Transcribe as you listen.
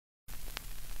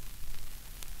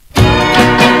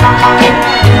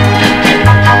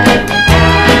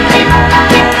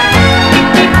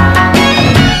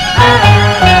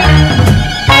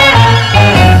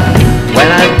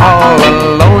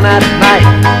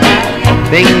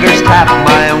Fingers tap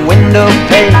my window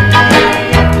pane.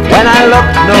 When I look,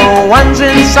 no one's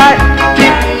in sight,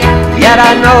 yet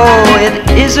I know it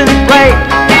isn't right.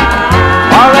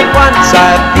 All at once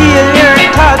I feel your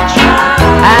touch,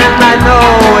 and I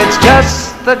know it's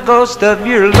just the ghost of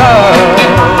your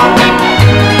love.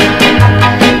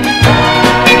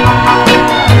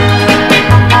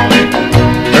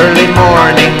 Early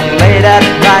morning, late at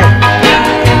night,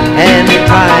 any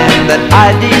time that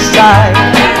I decide,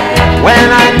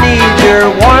 when I need your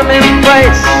warm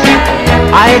embrace,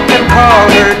 I can call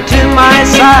her to my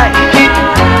side.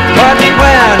 But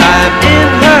when I'm in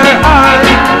her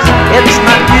arms, it's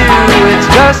not you, it's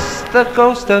just the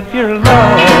ghost of your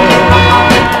love.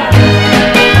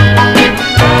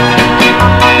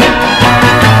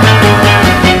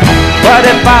 But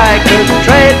if I could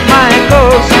trade my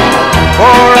ghost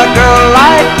for a girl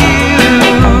like you,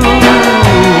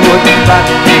 wouldn't that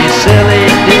be silly,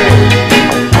 dear?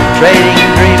 Trading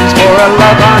dreams for a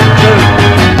love untrue.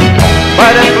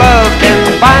 But if love can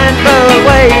find the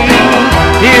way,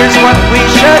 here's what we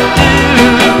should do.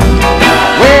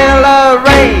 We'll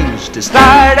arrange to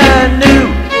start anew,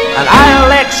 and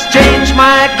I'll exchange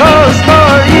my ghost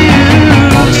for you.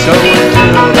 So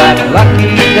until that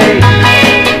lucky day,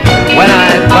 when I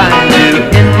find you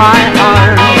in my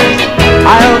arms,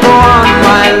 I'll go on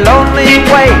my lonely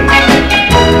way,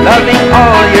 loving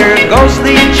all your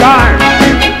ghostly charms.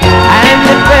 And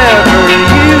if ever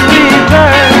you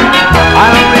return,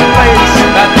 I'll replace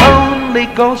that lonely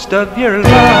ghost of your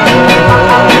love.